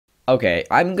Okay,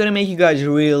 I'm gonna make you guys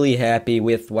really happy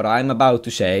with what I'm about to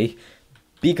say,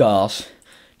 because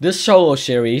the solo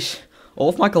series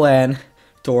of my clan,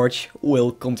 Torch,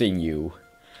 will continue.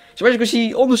 So as you can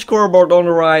see on the scoreboard on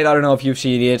the right, I don't know if you've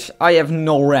seen it, I have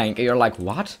no rank, and you're like,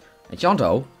 what?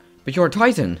 Enchantoh? But you're a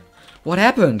Titan. What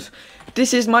happened?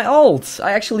 This is my ult.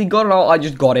 I actually got it all, I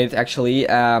just got it actually,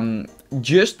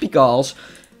 just because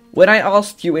when I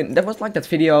asked you that was like that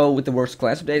video with the worst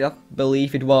class update, I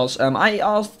believe it was, I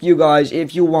asked you guys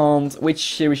if you want,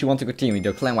 which series you want to continue,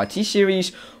 the Clan YT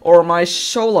series or my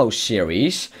solo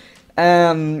series,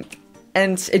 and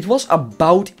it was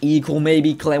about equal.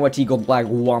 Maybe Clan YT got like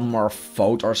one more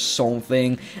vote or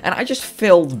something, and I just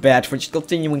felt bad for just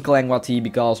continuing Clan YT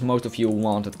because most of you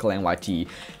wanted Clan YT.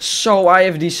 So I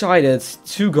have decided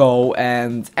to go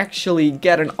and actually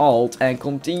get an alt and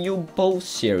continue both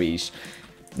series.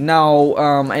 Now,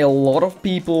 a lot of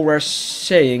people were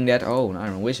saying that, oh,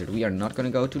 Iron Wizard, we are not gonna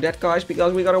go to that, guys,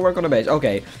 because we gotta work on the base.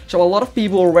 Okay, so a lot of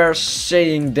people were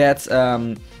saying that,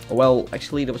 well,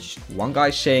 actually, there was just one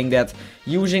guy saying that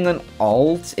using an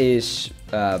alt is,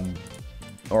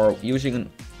 or using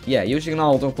an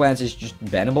alt on clans is just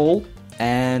bannable.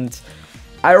 And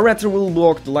I read the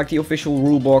rulebook, like the official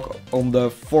rulebook on the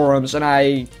forums, and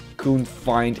I couldn't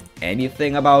find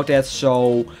anything about that,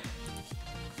 so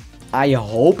I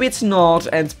hope it's not.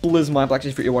 And please, Mineplex,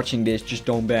 if you're watching this, just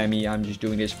don't ban me. I'm just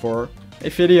doing this for a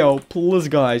video, please,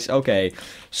 guys. Okay,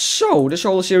 so the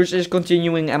solo series is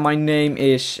continuing, and my name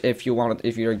is, if you're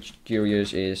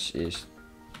curious, is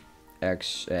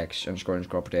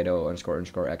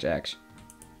XX__potato_XX.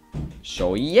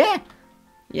 So yeah,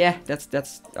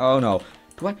 that's. Oh no,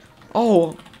 do I?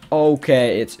 Oh,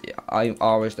 okay. I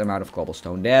always am out of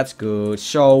cobblestone. That's good.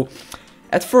 So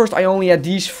at first I only had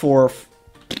these four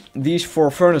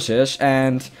furnaces,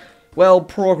 and well,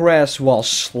 progress was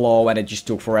slow and it just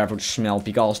took forever to smelt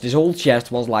because this whole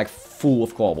chest was like full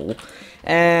of cobble,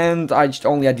 and I just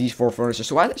only had these 4 furnaces.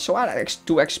 So I had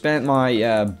to expand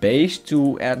my base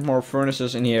to add more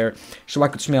furnaces in here so I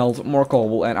could smelt more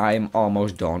cobble, and I am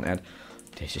almost done. And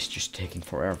this is just taking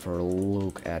forever.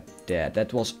 Look at that.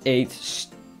 That was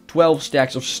 12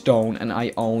 stacks of stone, and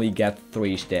I only get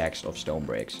 3 stacks of stone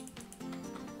bricks.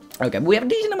 Okay, but we have a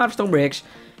decent amount of stone bricks,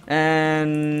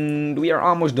 and we are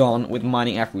almost done with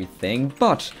mining everything.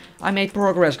 But I made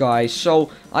progress, guys, so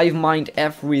I've mined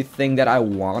everything that I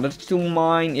wanted to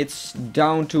mine. It's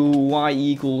down to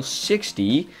y =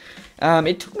 60.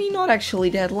 It took me not actually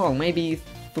that long, maybe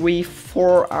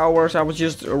 3-4 hours. I was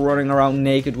just running around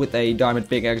naked with a diamond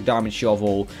pickaxe, diamond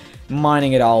shovel,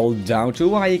 mining it all down to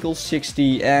y =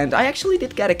 60, and I actually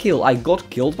did get a kill. I got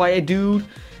killed by a dude.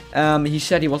 He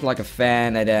said he was like a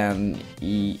fan, and then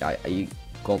he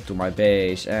got to my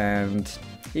base and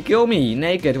he killed me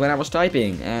naked when I was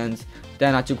typing, and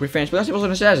then I took revenge because he was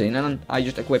an assassin, and I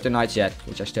just equipped a night set,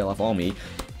 which I still have on me,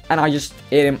 and I just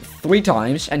hit him 3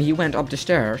 times, and he went up the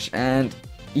stairs, and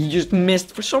he just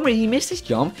missed. For some reason he missed his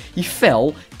jump. He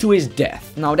fell to his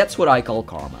death. Now that's what I call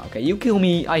karma. Okay, you kill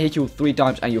me, I hit you 3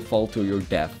 times, and you fall to your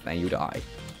death and you die.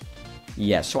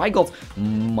 Yes, so I got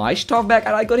my stuff back,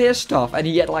 and I got his stuff, and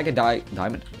he had like a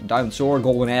diamond sword,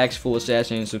 golden axe, full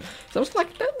assassin. So that was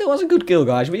like, that was a good kill,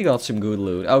 guys. We got some good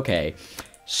loot. Okay,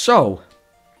 so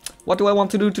what do I want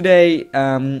to do today?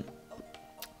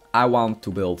 I want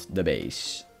to build the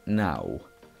base. Now,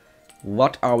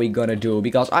 what are we gonna do?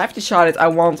 Because I've decided I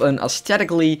want an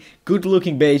aesthetically good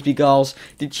looking base, because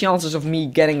the chances of me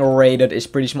getting raided is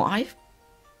pretty small. I have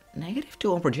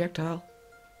 -2 on projectile.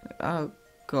 Oh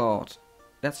god,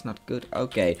 that's not good.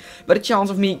 Okay, but the chance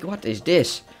of me, what is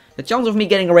this? The chance of me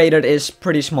getting raided is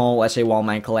pretty small as a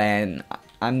one-man clan.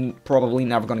 I'm probably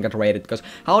never gonna get raided, because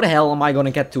how the hell am I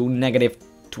gonna get to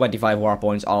 -25 war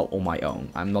points all on my own?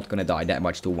 I'm not gonna die that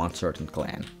much to one certain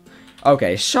clan.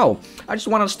 Okay, so I just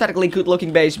want an aesthetically good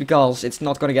looking base, because it's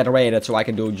not gonna get raided, so I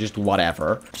can do just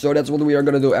whatever. So that's what we are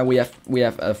gonna do, and we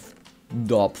have a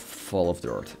dob full of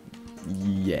dirt.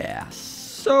 Yeah,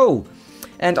 so.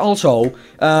 And also,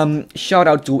 shout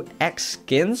out to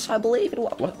X-Skins, I believe it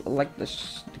was, like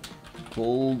this, the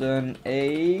Golden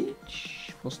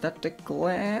Age, was that the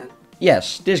clan?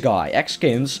 Yes, this guy,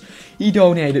 X-Skins, he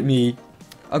donated me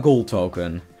a gold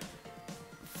token.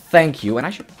 Thank you, and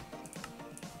I should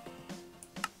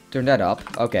turn that up.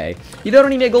 Okay, you don't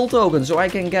need me a gold token, so I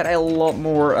can get a lot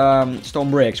more stone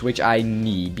bricks, which I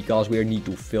need, because we need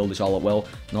to fill this all up. Well,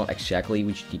 not exactly,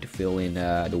 we just need to fill in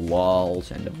the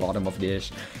walls and the bottom of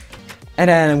this, and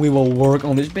then we will work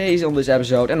on this base on this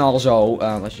episode. And also,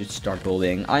 let's just start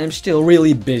building. I am still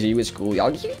really busy with school,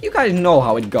 y'all. You guys know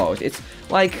how it goes. It's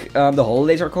like the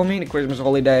holidays are coming, the Christmas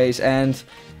holidays, and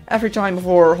every time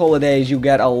before holidays you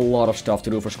get a lot of stuff to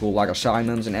do for school, like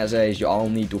assignments and essays you all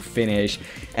need to finish.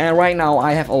 And right now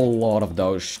I have a lot of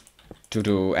those to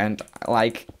do, and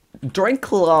like during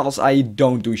class I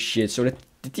don't do shit, so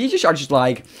the teachers are just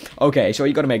like, okay, so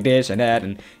you gotta make this and that,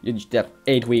 and you just have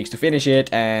 8 weeks to finish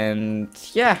it, and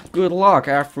yeah, good luck.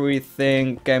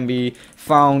 Everything can be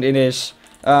found in this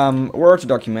Word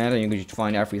document, and you can just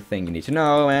find everything you need to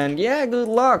know, and yeah, good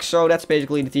luck. So that's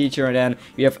basically the teacher, and then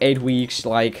you have 8 weeks,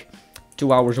 like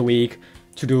 2 hours a week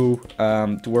to do,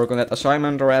 to work on that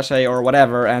assignment or essay or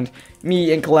whatever. And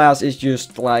me in class is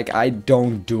just like, I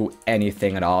don't do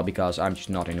anything at all because I'm just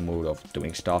not in the mood of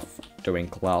doing stuff during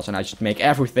class, and I just make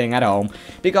everything at home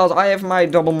because I have my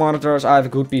double monitors, I have a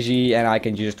good PC, and I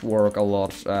can just work a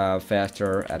lot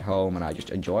faster at home, and I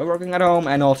just enjoy working at home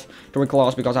and not during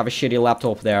class because I have a shitty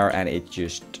laptop there and it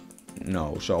just,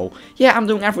 no. So yeah, I'm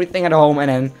doing everything at home, and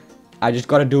then I just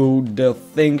gotta do the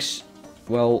things,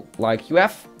 well, like you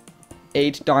have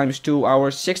 8 times 2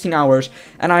 hours, 16 hours,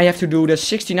 and I have to do the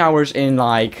 16 hours in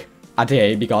like a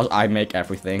day because I make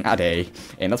everything a day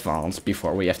in advance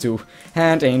before we have to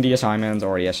hand in the assignment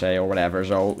or the essay or whatever.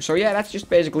 So yeah, that's just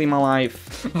basically my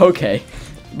life. Okay,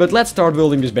 but let's start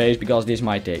building this base because this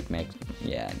might take,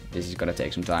 yeah, this is gonna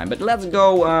take some time. But let's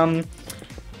go.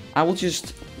 I will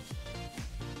just,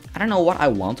 I don't know what I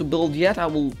want to build yet. I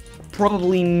will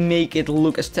probably make it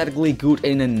look aesthetically good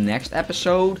in the next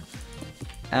episode.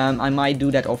 I might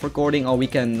do that off recording, or we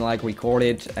can like record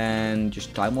it and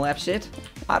just time-lapse it.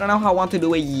 I don't know how I want to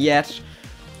do it yet.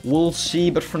 We'll see,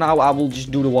 but for now I will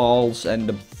just do the walls and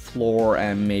the floor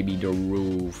and maybe the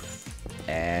roof.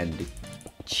 And the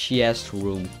chest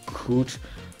room could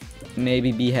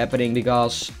maybe be happening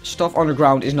because stuff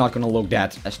underground is not gonna look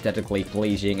that aesthetically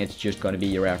pleasing. It's just gonna be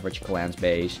your average clan's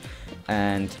base.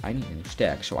 And I need a new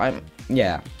stack, so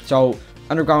yeah. So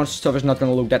underground stuff is not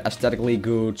gonna look that aesthetically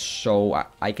good, so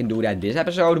I can do that this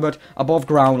episode, but above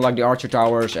ground, like the archer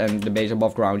towers and the base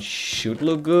above ground, should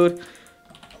look good.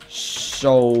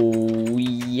 So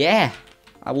yeah,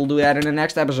 I will do that in the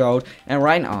next episode. And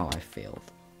right now, I failed.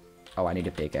 Oh, I need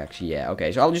a pickaxe, yeah,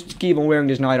 okay. So I'll just keep on wearing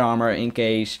this knight armor in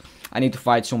case I need to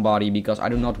fight somebody, because I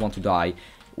do not want to die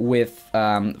with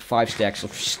 5 stacks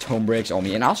of stone bricks on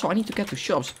me. And also I need to get to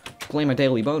shops to claim my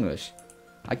daily bonus.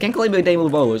 I can claim my daily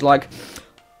bonus, like,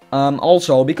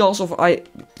 also, because of my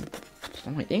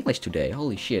English today,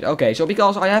 holy shit. Okay, so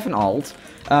because I have an alt,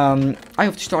 I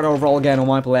have to start over all again on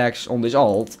Mineplex on this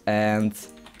alt, and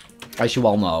as you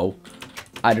all know,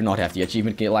 I do not have the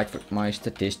achievement kit. Like, for my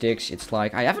statistics, it's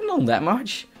like, I haven't done that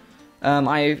much.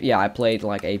 I played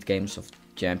like 8 games of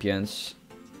Champions,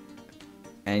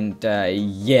 and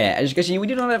yeah, as you can see, we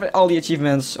do not have all the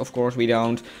achievements, of course we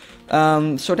don't.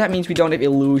 So that means we don't have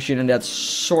illusion and that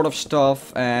sort of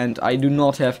stuff, and I do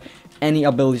not have any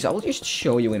abilities. I will just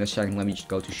show you in a second. Let me just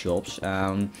go to shops.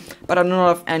 But I do not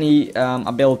have any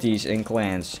abilities in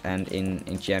clans and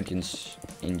in champions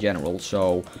in general.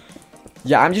 So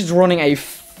yeah, I'm just running a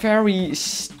very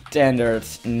standard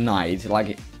knight,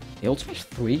 like he'll charge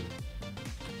 3.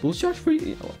 Who'll charge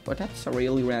 3? But that's a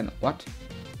really random. What?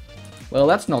 Well,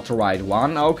 that's not the right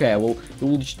one. Okay, well,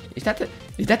 we'll just, is that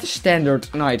the standard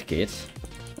knight kit?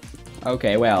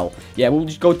 Okay, well, yeah, we'll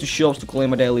just go to shops to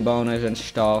claim a daily bonus and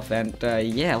stuff, and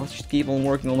yeah, let's just keep on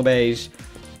working on the base,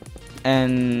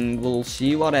 and we'll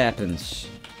see what happens.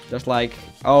 Just like,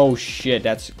 oh shit,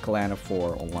 that's clan of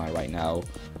 4 online right now.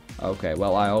 Okay,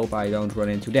 well, I hope I don't run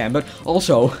into them, but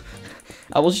also,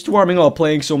 I was just warming up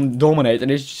playing some Dominate,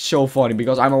 and it's just so funny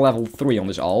because I'm a level 3 on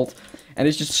this alt. And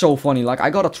it's just so funny, like, I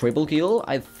got a triple kill,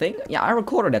 I think. Yeah, I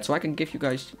recorded that, so I can give you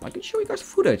guys, I can show you guys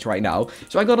footage right now.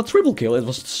 So I got a triple kill, it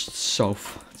was so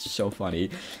funny.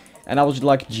 And I was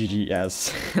like,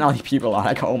 GGS. And all the people are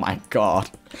like, oh my god.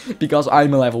 Because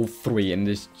I'm a level 3 in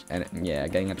this, and yeah,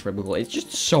 getting a triple kill, it's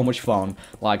just so much fun.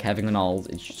 Like, having an alt,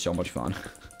 it's just so much fun.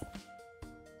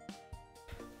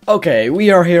 Okay,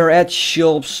 we are here at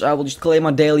shops. I will just claim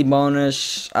my daily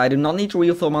bonus. I do not need to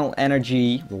refill my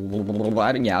energy.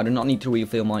 Yeah, I do not need to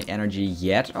refill my energy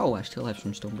yet. Oh, I still have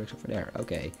some stone bricks over there.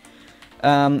 Okay.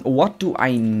 What do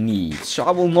I need? So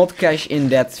I will not cash in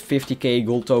that 50k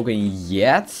gold token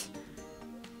yet.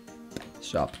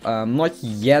 So, not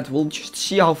yet. We'll just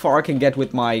see how far I can get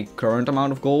with my current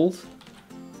amount of gold.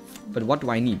 But what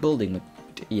do I need? Building.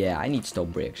 Yeah, I need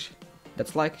stone bricks.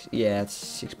 That's like, yeah,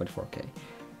 it's 6.4k.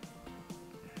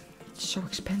 So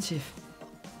expensive.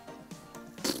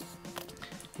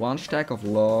 1 stack of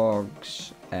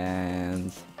logs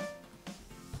and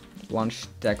 1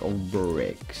 stack of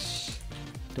bricks.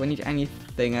 Do I need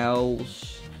anything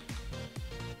else?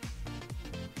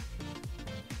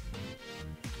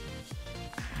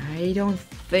 I don't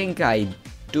think I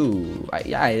do?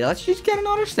 Yeah, let's just get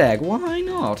another stack. Why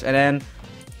not? And then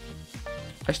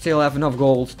I still have enough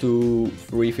gold to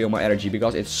refill my energy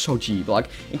because it's so cheap. Like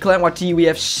in Clan YT we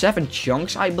have 7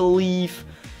 chunks, I believe.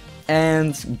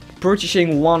 And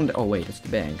purchasing one... Oh wait, that's the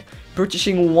bank.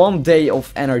 Purchasing 1 day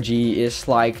of energy is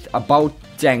like about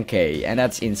 10k. And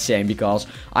that's insane because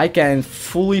I can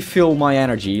fully fill my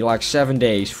energy like 7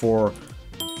 days for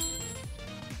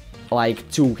like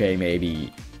 2k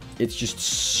maybe. It's just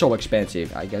so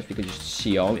expensive. I guess we could just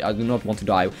see. I do not want to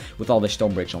die with all the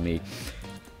stone bricks on me.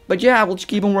 But yeah, we'll just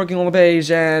keep on working on the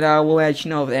base and I will let you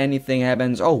know if anything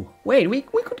happens. Oh, wait, we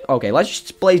could... Okay, let's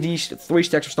just place these 3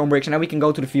 stacks of stone bricks and then we can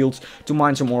go to the fields to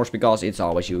mine some ores because it's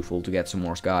always useful to get some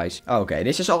ores, guys. Okay,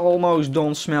 this is almost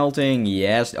done smelting.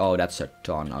 Yes. Oh, that's a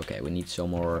ton. Okay, we need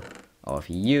some more of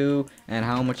you. And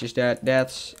how much is that?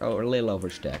 That's a little over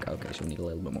a stack. Okay, so we need a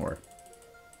little bit more.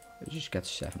 We just got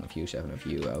 7 of you, 7 of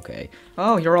you. Okay.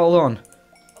 Oh, you're all done.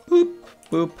 Boop,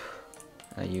 boop.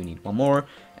 You need 1 more.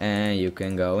 And you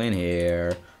can go in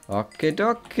here. Okay,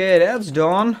 that's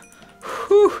done.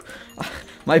 Whew.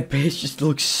 My base just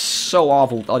looks so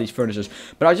awful with all these furnaces.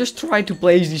 But I just tried to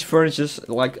place these furnaces,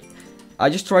 like... I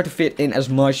just tried to fit in as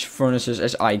much furnaces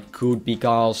as I could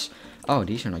because... Oh,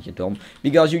 these are not yet done.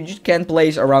 Because you just can't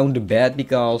place around the bed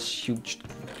because you just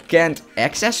can't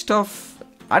access stuff.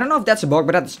 I don't know if that's a bug,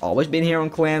 but that's always been here on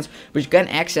clans. But you can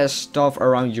access stuff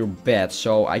around your bed.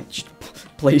 So I just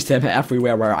placed them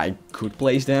everywhere where I could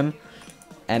place them.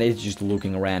 And it's just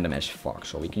looking random as fuck.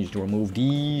 So we can just remove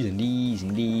these and these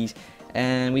and these.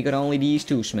 And we got only these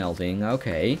 2 smelting.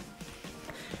 Okay.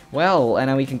 Well, and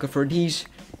then we can convert these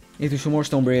into some more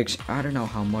stone bricks. I don't know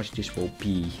how much this will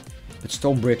be. But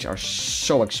stone bricks are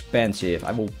so expensive.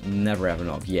 I will never have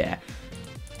enough. Yeah.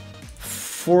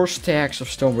 4 stacks of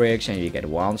stone bricks and you get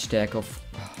 1 stack of...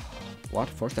 What?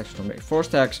 4 stacks of stone bricks? 4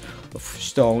 stacks of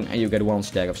stone and you get 1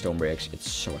 stack of stone bricks. It's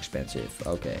so expensive.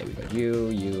 Okay, we got you,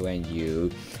 you, and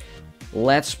you.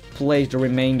 Let's place the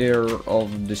remainder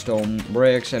of the stone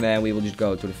bricks and then we will just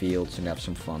go to the fields and have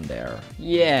some fun there.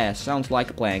 Yeah, sounds like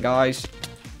a plan, guys.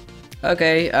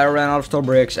 Okay, I ran out of stone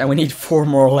bricks and we need 4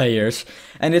 more layers.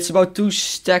 And it's about 2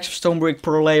 stacks of stone brick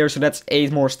per layer, so that's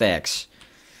 8 more stacks.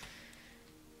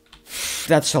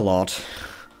 That's a lot.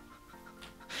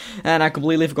 And I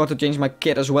completely forgot to change my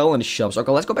kit as well in the shops.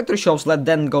 Okay, let's go back to the shops. Let's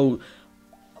then go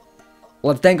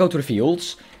to the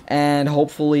fields. And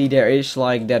hopefully there is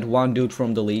like that one dude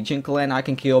from the Legion clan I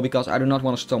can kill. Because I do not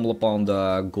want to stumble upon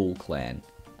the Ghoul clan.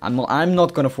 I'm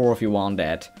not gonna 4v1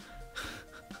 that.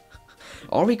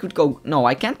 Or we could go... No,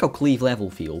 I can't go Cleave level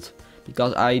field.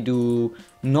 Because I do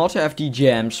not have the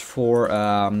gems for...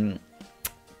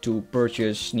 to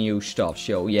purchase new stuff.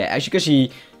 So yeah, as you can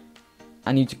see...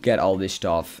 I need to get all this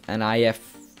stuff. And I have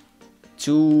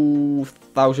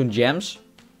 2,000 gems.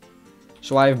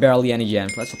 So I have barely any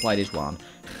gems. Let's apply this one.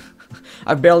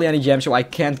 I have barely any gems, so I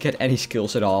can't get any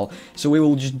skills at all. So we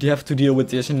will just have to deal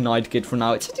with this in Night Kit for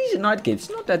now. It's a decent Night Kit.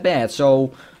 It's not that bad.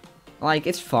 So, like,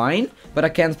 it's fine. But I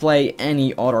can't play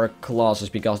any other classes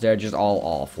because they're just all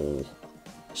awful.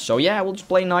 So yeah, we'll just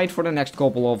play Night for the next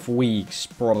couple of weeks.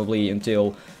 Probably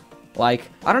until... Like,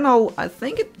 I don't know, I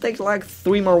think it takes like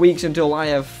 3 more weeks until I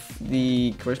have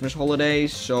the Christmas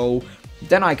holidays, so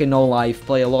then I can no life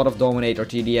play a lot of Dominate or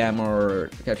TDM or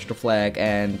Catch the Flag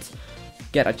and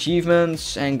get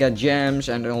achievements and get gems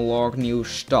and unlock new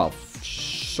stuff.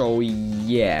 So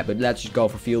yeah, but let's just go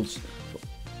for fields.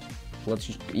 Let's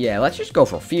just go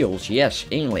for fields. Yes,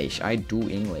 English. I do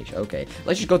English. Okay,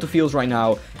 let's just go to fields right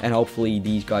now and hopefully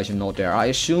these guys are not there. I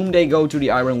assume they go to the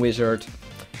Iron Wizard.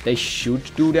 They should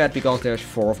do that because there's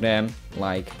 4 of them.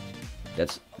 Like,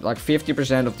 that's like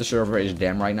 50% of the server is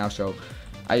them right now. So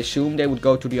I assume they would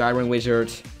go to the Iron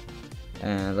Wizard.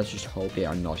 And let's just hope they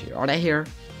are not here. Are they here?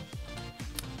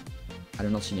 I do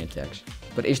not see any attacks.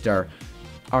 But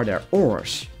are there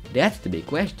ores? That's the big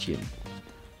question.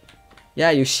 Yeah,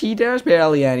 you see there's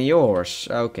barely any ores.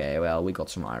 Okay, well, we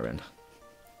got some iron.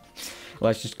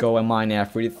 Let's just go and mine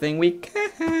everything we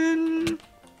can.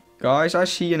 Guys, I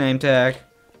see a name tag.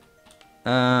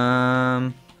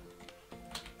 Oh,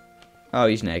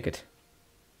 he's naked.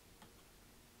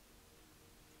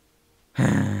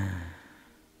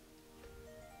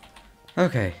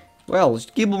 Okay. Well,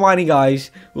 just keep on mining, guys.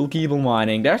 We'll keep on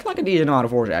mining. There's like a decent amount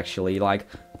of ores, actually. Like,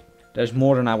 there's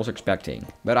more than I was expecting.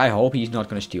 But I hope he's not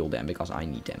gonna steal them, because I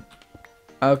need them.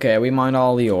 Okay, we mined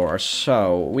all the ores.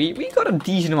 So, we got a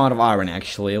decent amount of iron,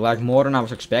 actually. Like, more than I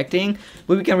was expecting.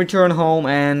 But we can return home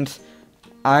and...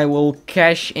 I will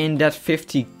cash in that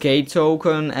 50k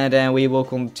token and then we will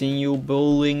continue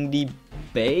building the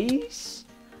base.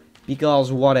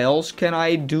 Because what else can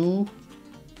I do?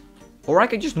 Or I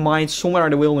could just mine somewhere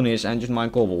in the wilderness and just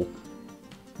mine cobble.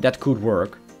 That could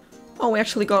work. Oh, we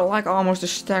actually got like almost a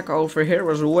stack over here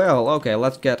as well. Okay,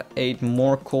 let's get 8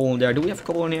 more coal in there. Do we have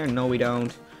coal in here? No, we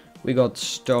don't. We got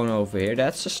stone over here.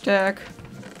 That's a stack.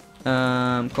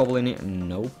 Cobble in here?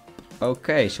 Nope.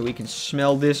 Okay, so we can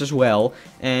smell this as well.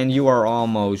 And you are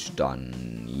almost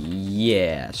done.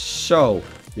 Yeah, so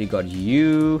we got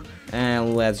you.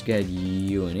 And let's get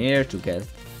you in here to get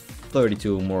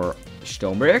 32 more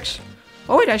stone bricks.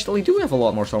 Oh wait, I still do have a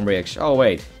lot more stone bricks. Oh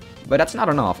wait. But that's not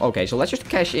enough. Okay, so let's just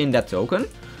cash in that token.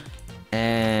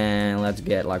 And let's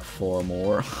get like 4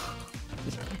 more.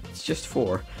 It's just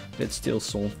 4. But it's still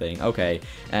something. Okay,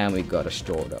 and we gotta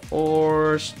store the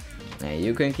ores. And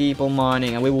you can keep on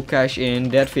mining. And we will cash in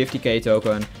that 50k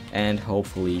token. And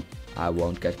hopefully I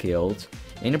won't get killed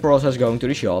in the process going to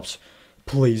the shops.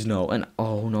 Please no. And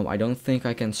oh no, I don't think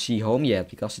I can see home yet.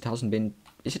 Because it hasn't been...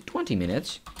 Is it 20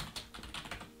 minutes?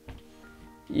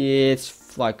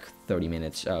 It's like 30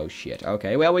 minutes. Oh shit.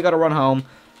 Okay, well we gotta run home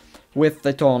with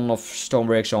a ton of stone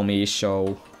bricks on me,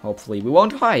 so hopefully we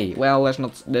won't die. Well,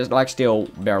 there's like still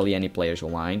barely any players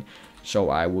online, so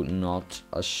I would not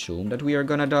assume that we are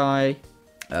gonna die.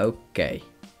 Okay.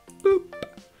 Boop.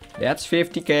 That's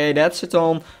 50k, that's a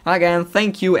ton. Again,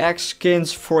 thank you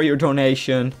Xskins for your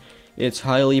donation. It's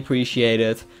highly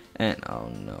appreciated. And oh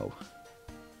no.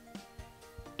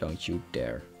 Don't you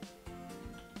dare.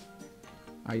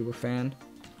 Are you a fan?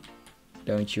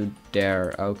 Don't you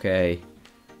dare. Okay.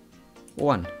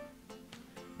 1.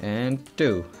 And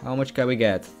 2. How much can we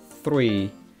get? 3.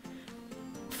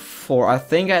 4. I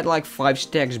think I had like 5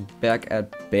 stacks back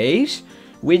at base.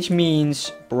 Which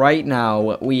means right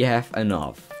now we have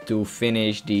enough to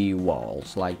finish the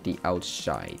walls. Like the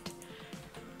outside.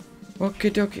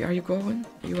 Okay, dokie. Are you going?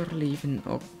 You are leaving.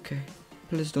 Okay.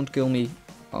 Please don't kill me.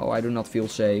 Oh, I do not feel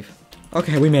safe.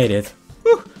 Okay, we made it.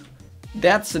 Whew.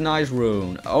 That's a nice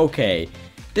rune. Okay.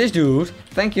 This dude,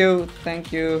 thank you.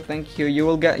 You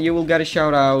will get a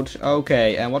shout out.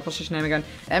 Okay, and what was his name again?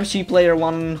 MC Player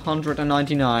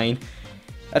 199.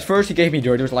 At first he gave me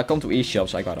dirt. He was like, come to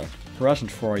eShops, I got a present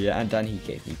for you. And then he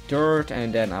gave me dirt.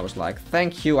 And then I was like,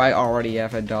 thank you. I already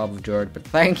have a dab of dirt, but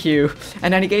thank you.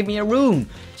 And then he gave me a rune.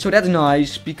 So that's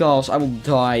nice because I will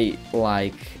die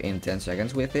like in 10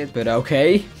 seconds with it. But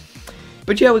okay.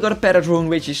 But yeah, we got a padded rune,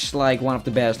 which is like one of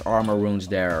the best armor runes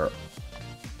there.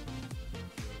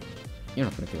 You're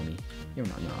not gonna kill me. You're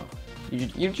not, no.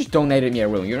 You just donated me a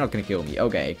rune. You're not gonna kill me.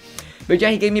 Okay. But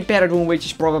yeah, he gave me a padded rune, which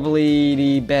is probably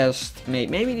the best,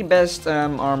 maybe the best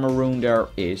armor rune there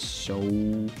is. So,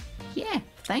 yeah,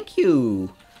 thank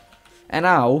you. And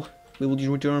now, we will just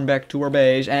return back to our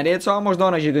base. And it's almost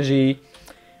done, as you can see.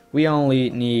 We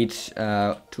only need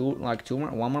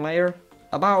one more layer.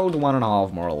 About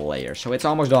 1.5 more layers. So it's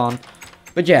almost done.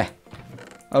 But yeah.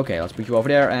 Okay, let's put you over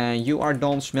there. And you are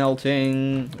done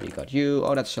smelting. We got you.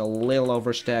 Oh, that's a little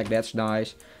over stack. That's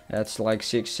nice. That's like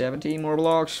 670 more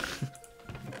blocks.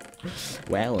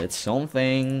 Well, it's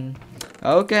something.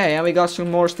 Okay, and we got some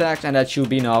more stacks. And that should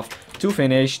be enough to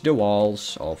finish the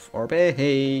walls of our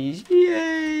base.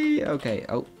 Yay! Okay.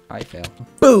 Oh, I fell.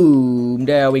 Boom!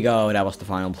 There we go. That was the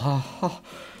final block.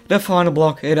 The final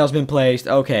block, it has been placed.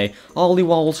 Okay, all the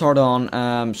walls are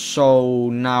done. So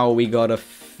now we gotta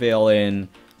fill in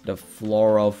the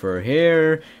floor over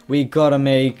here. We gotta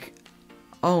make...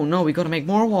 Oh no, we gotta make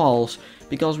more walls.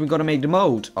 Because we gotta make the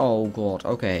moat. Oh god,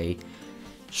 okay.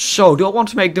 So, do I want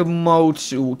to make the moat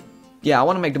too... Yeah, I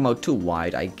want to make the moat too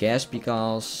wide, I guess.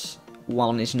 Because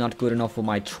 1 is not good enough for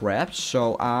my traps.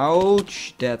 So,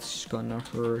 ouch. That's gonna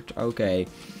hurt. Okay.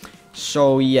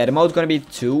 So yeah, the mode's gonna be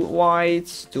 2 wide,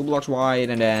 2 blocks wide,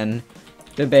 and then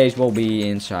the base will be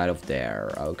inside of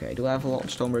there. Okay, do I have a lot of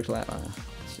stone bricks left?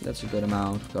 That's a good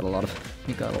amount. Got a lot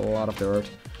of dirt.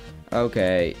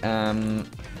 Okay,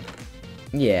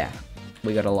 yeah,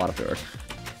 we got a lot of dirt.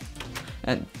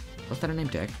 And was that a name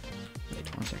tag?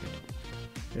 Wait 1 second.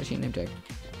 Did I see a name tag?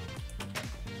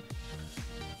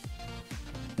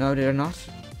 No, did I not?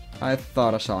 I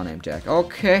thought I saw a name tag.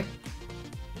 Okay.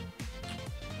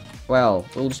 Well,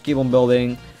 we'll just keep on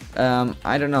building.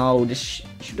 I don't know.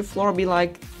 Should the floor be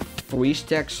like 3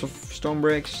 stacks of stone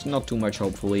bricks? Not too much,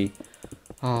 hopefully.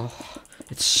 Oh,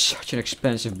 it's such an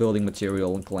expensive building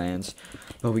material in clans.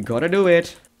 But we gotta do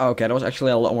it. Okay, that was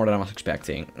actually a lot more than I was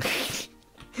expecting.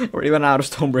 We're even out of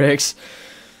stone bricks.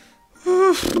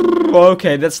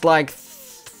 Okay, that's like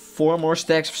 4 more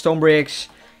stacks of stone bricks.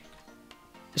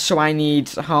 So I need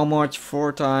how much?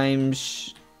 4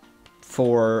 times...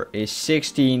 4 is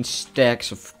 16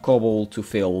 stacks of cobble to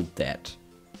fill that.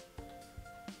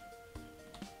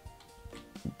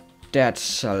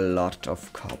 That's a lot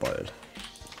of cobble.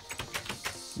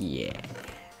 Yeah.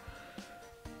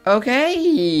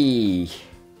 Okay.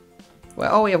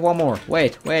 Well, oh, we have one more.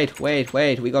 Wait.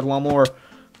 We got one more.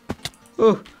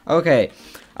 Ooh, okay.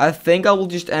 I think I will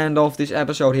just end off this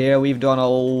episode here. We've done a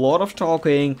lot of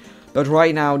talking, but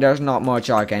right now there's not much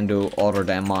I can do other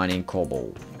than mining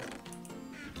cobble.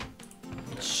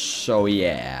 So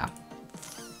yeah.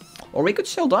 Or we could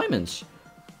sell diamonds.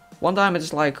 One diamond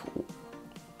is like...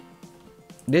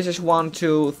 This is 1,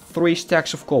 2, 3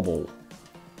 stacks of cobble.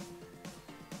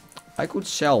 I could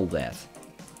sell that.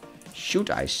 Should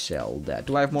I sell that?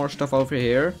 Do I have more stuff over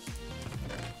here?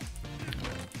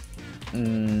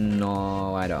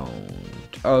 No, I don't.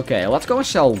 Okay, let's go and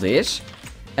sell this.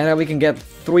 And then we can get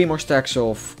 3 more stacks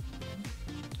of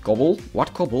cobble.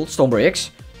 What cobble? Stone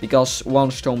bricks. Because one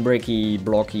stone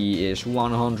blocky is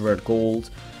 100 gold.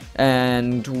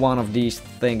 And one of these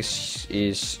things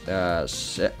is...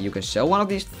 you can sell one of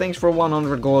these things for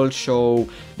 100 gold. So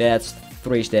that's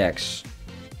 3 stacks.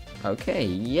 Okay,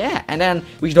 yeah. And then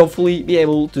we should hopefully be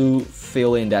able to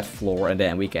fill in that floor. And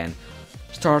then we can...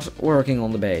 start working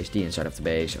on the base, the inside of the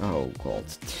base. Oh god.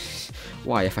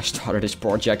 Why have I started this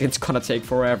project? It's gonna take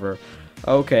forever.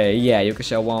 Okay, yeah, you can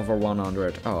sell 1 for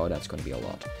 100. Oh, that's gonna be a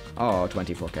lot. Oh,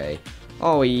 24k.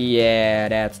 Oh yeah,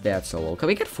 that's a lot. Can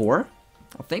we get 4?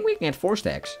 I think we can get 4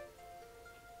 stacks.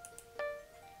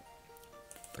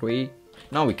 3?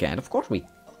 No, we can't. Of course we...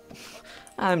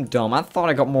 I'm dumb. I thought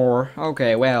I got more.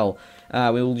 Okay, well,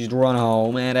 we'll just run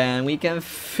home and then we can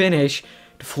finish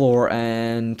the floor,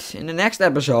 and in the next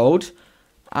episode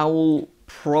I will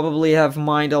probably have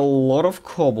mined a lot of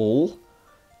cobble,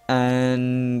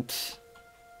 and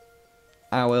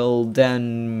I will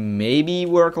then maybe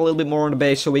work a little bit more on the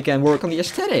base so we can work on the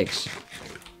aesthetics.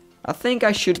 I think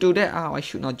I should do that. Oh, I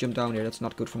should not jump down here. That's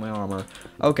not good for my armor.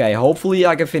 Okay, hopefully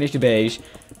I can finish the base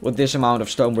with this amount of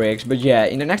stone bricks. But yeah,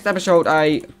 in the next episode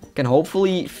I can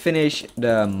hopefully finish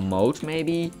the moat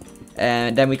maybe.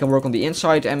 And then we can work on the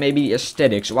inside and maybe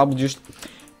aesthetics. So I will just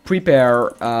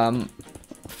prepare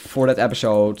for that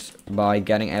episode by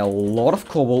getting a lot of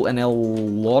cobble and a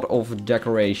lot of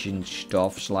decoration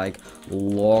stuffs like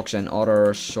logs and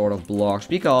other sort of blocks,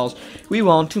 because we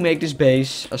want to make this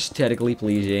base aesthetically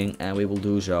pleasing, and we will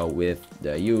do so with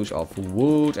the use of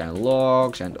wood and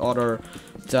logs and other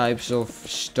types of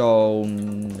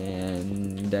stone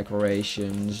and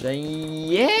decorations. And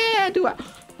yeah,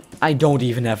 I don't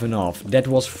even have enough. That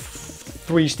was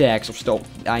 3 stacks of stone.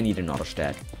 I need another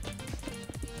stack.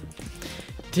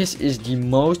 This is the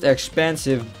most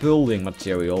expensive building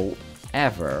material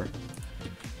ever.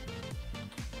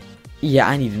 Yeah,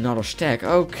 I need another stack.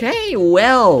 Okay,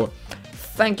 well,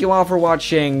 thank you all for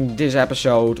watching this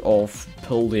episode of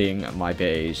building my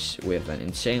base with an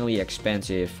insanely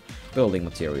expensive building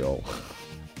material.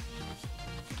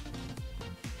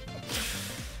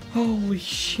 Holy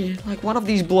shit, like one of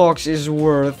these blocks is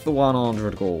worth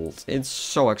 100 gold. It's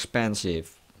so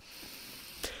expensive.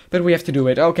 But we have to do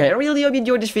it. Okay, I really hope you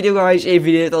enjoyed this video, guys. If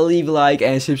you did, leave a like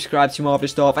and subscribe to more of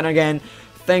this stuff. And again,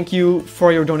 thank you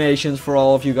for your donations, for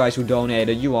all of you guys who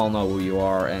donated. You all know who you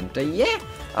are. And yeah.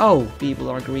 Oh, people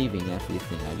are grieving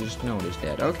everything. I just noticed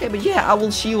that. Okay, but yeah, I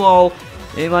will see you all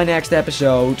in my next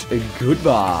episode.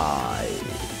 Goodbye.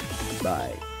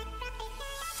 Bye.